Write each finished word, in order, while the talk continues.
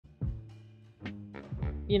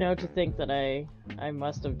You know, to think that I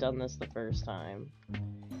must have done this the first time,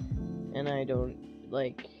 and I don't,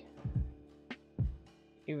 like,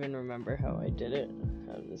 even remember how I did it.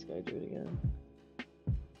 How did this guy do it again?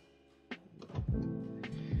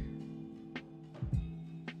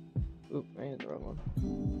 Oop, I hit the wrong one.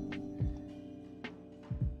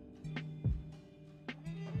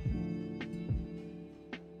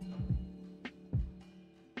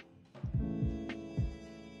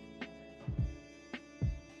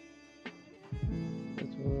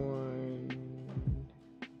 That's one.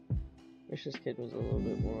 Wish this kid was a little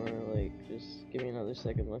bit more like, just give me another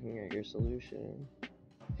second looking at your solution.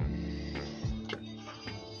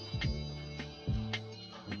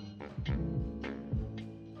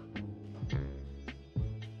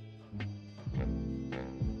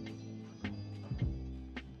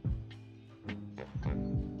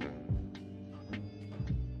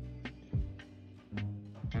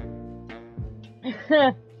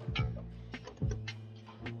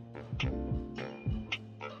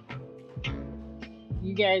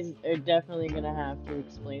 You guys are definitely gonna have to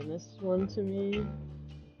explain this one to me.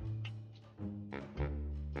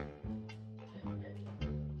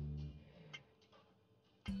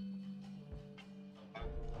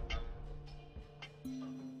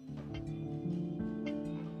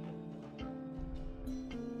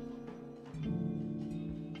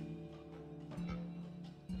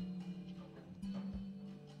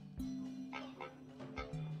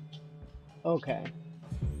 Okay.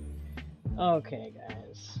 Okay,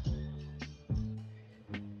 guys.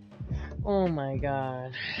 Oh my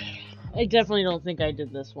god. I definitely don't think I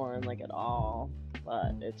did this one, like, at all,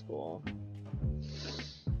 but it's cool.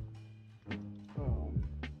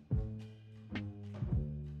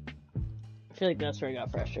 I feel like that's where I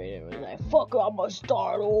got frustrated, was like, fuck, I'm gonna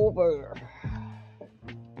start over.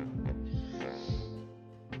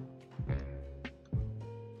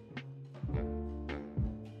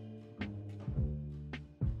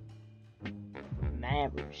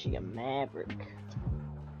 Maverick, she a maverick.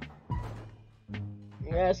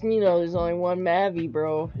 You ask me though, there's only one Mavy,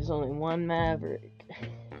 bro. There's only one Maverick.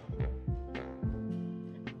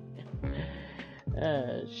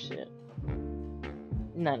 Shit.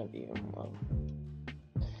 None of you will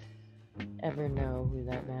ever know who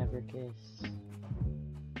that Maverick is.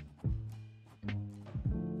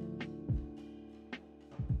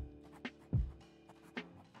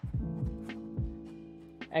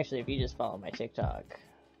 Actually, if you just follow my TikTok,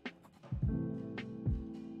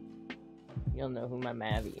 you'll know who my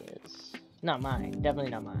Mavy is. Not mine,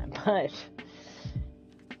 definitely not mine, but alright,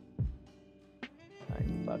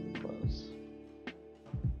 fucking close.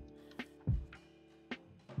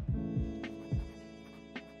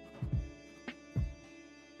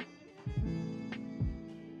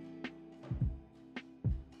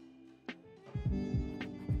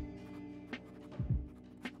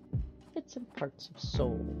 Bits and parts of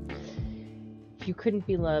soul. If you couldn't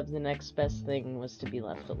be loved, the next best thing was to be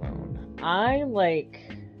left alone. I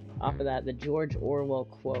like, off of that, the George Orwell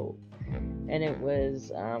quote, and it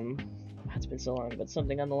was, it's been so long, but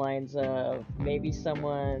something on the lines of, maybe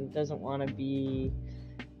someone doesn't want to be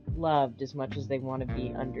loved as much as they want to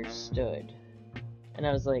be understood. And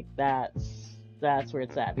I was like, that's where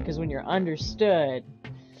it's at, because when you're understood,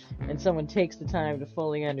 and someone takes the time to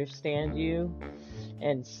fully understand you,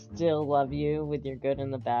 and still love you with your good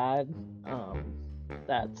and the bad,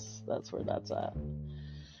 that's where that's at.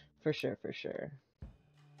 For sure, for sure.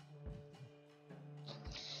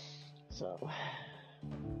 So,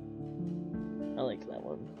 I like that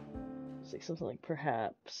one. It's like something like,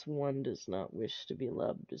 perhaps one does not wish to be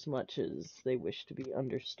loved as much as they wish to be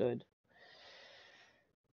understood.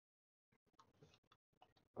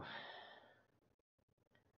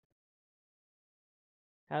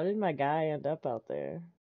 How did my guy end up out there?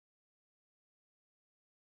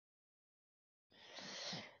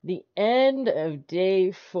 The end of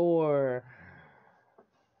day 4.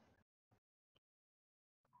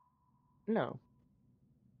 No.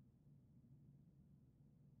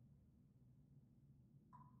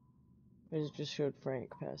 It just showed Frank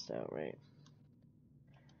passed out, right?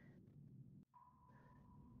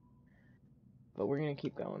 But we're gonna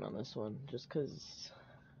keep going on this one, just because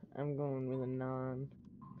I'm going with a non.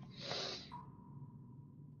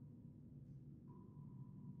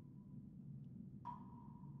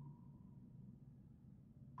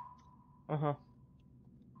 Uh-huh.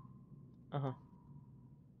 Uh-huh. In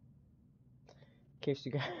case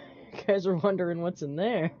you guys are wondering what's in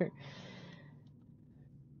there.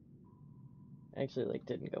 Actually, like,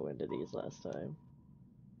 didn't go into these last time.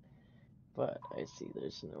 But I see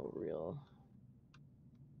there's no real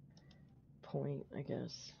point, I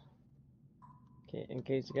guess. In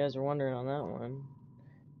case you guys are wondering on that one.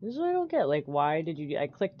 This is what I don't get. Like, why did you... I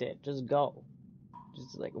clicked it. Just go.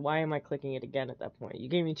 Just, like, why am I clicking it again at that point? You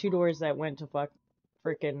gave me 2 doors that went to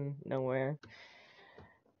freaking nowhere.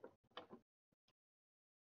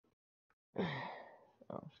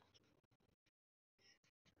 Oh.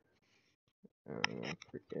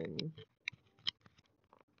 Freaking...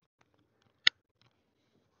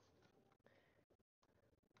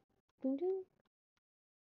 Ding ding.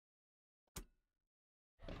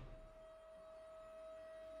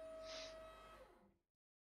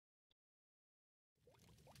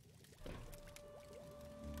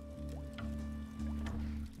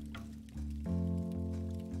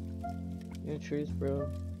 Your truth, bro.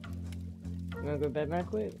 You wanna go to bed now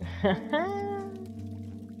quick?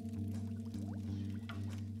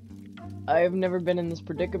 I've never been in this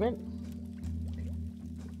predicament.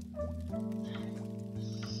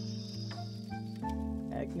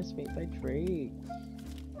 Agnes made by Drake.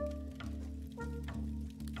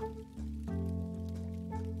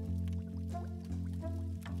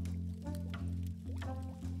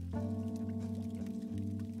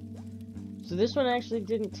 So this one actually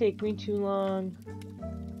didn't take me too long.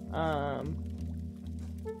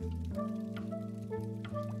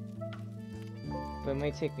 But it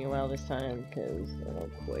might take me a while this time because I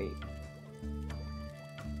don't quite.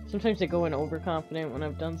 Sometimes I go in overconfident when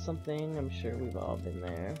I've done something. I'm sure we've all been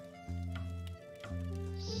there.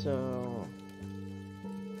 So.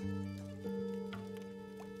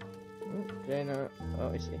 Oh, did I not? Oh,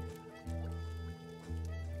 I see.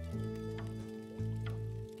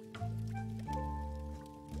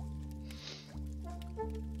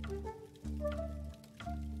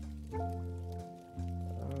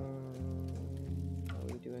 Are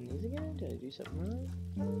we doing these again? Did I do something wrong?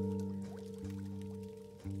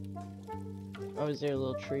 Oh, is there a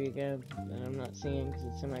little tree again that I'm not seeing because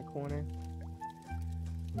it's in my corner?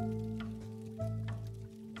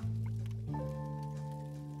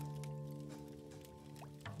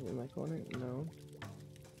 Is it in my corner? No.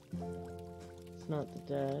 It's not the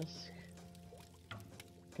desk.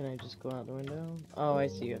 Can I just go out the window? Oh, I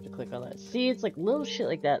see. You have to click on that. See, it's like little shit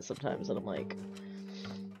like that sometimes that I'm like,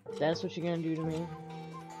 that's what you're gonna do to me?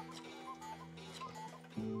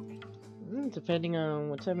 Depending on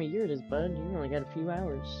what time of year it is, bud, you only got a few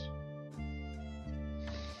hours.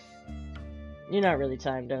 You're not really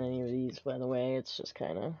timed on any of these, by the way. It's just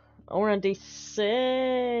kind of... Oh, we're on day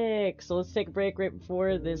 6! So let's take a break right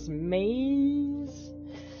before this maze.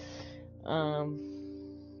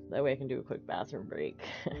 That way I can do a quick bathroom break.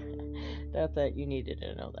 Not that you needed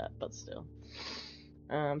to know that, but still.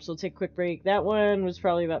 So we'll take a quick break. That one was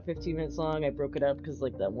probably about 15 minutes long. I broke it up because,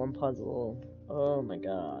 like, that one puzzle... Oh my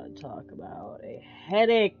god, talk about a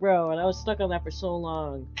headache, bro. And I was stuck on that for so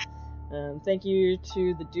long. Thank you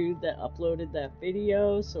to the dude that uploaded that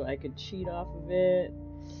video so I could cheat off of it.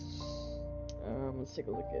 Let's take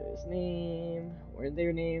a look at his name, or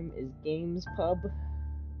their name is Games Pub.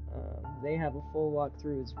 They have a full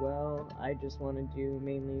walkthrough as well. I just want to do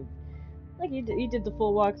mainly, like he did the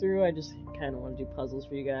full walkthrough. I just kind of want to do puzzles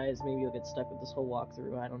for you guys. Maybe you'll get stuck with this whole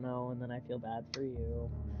walkthrough, I don't know, and then I feel bad for you.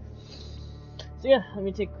 So yeah, let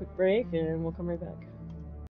me take a quick break and we'll come right back.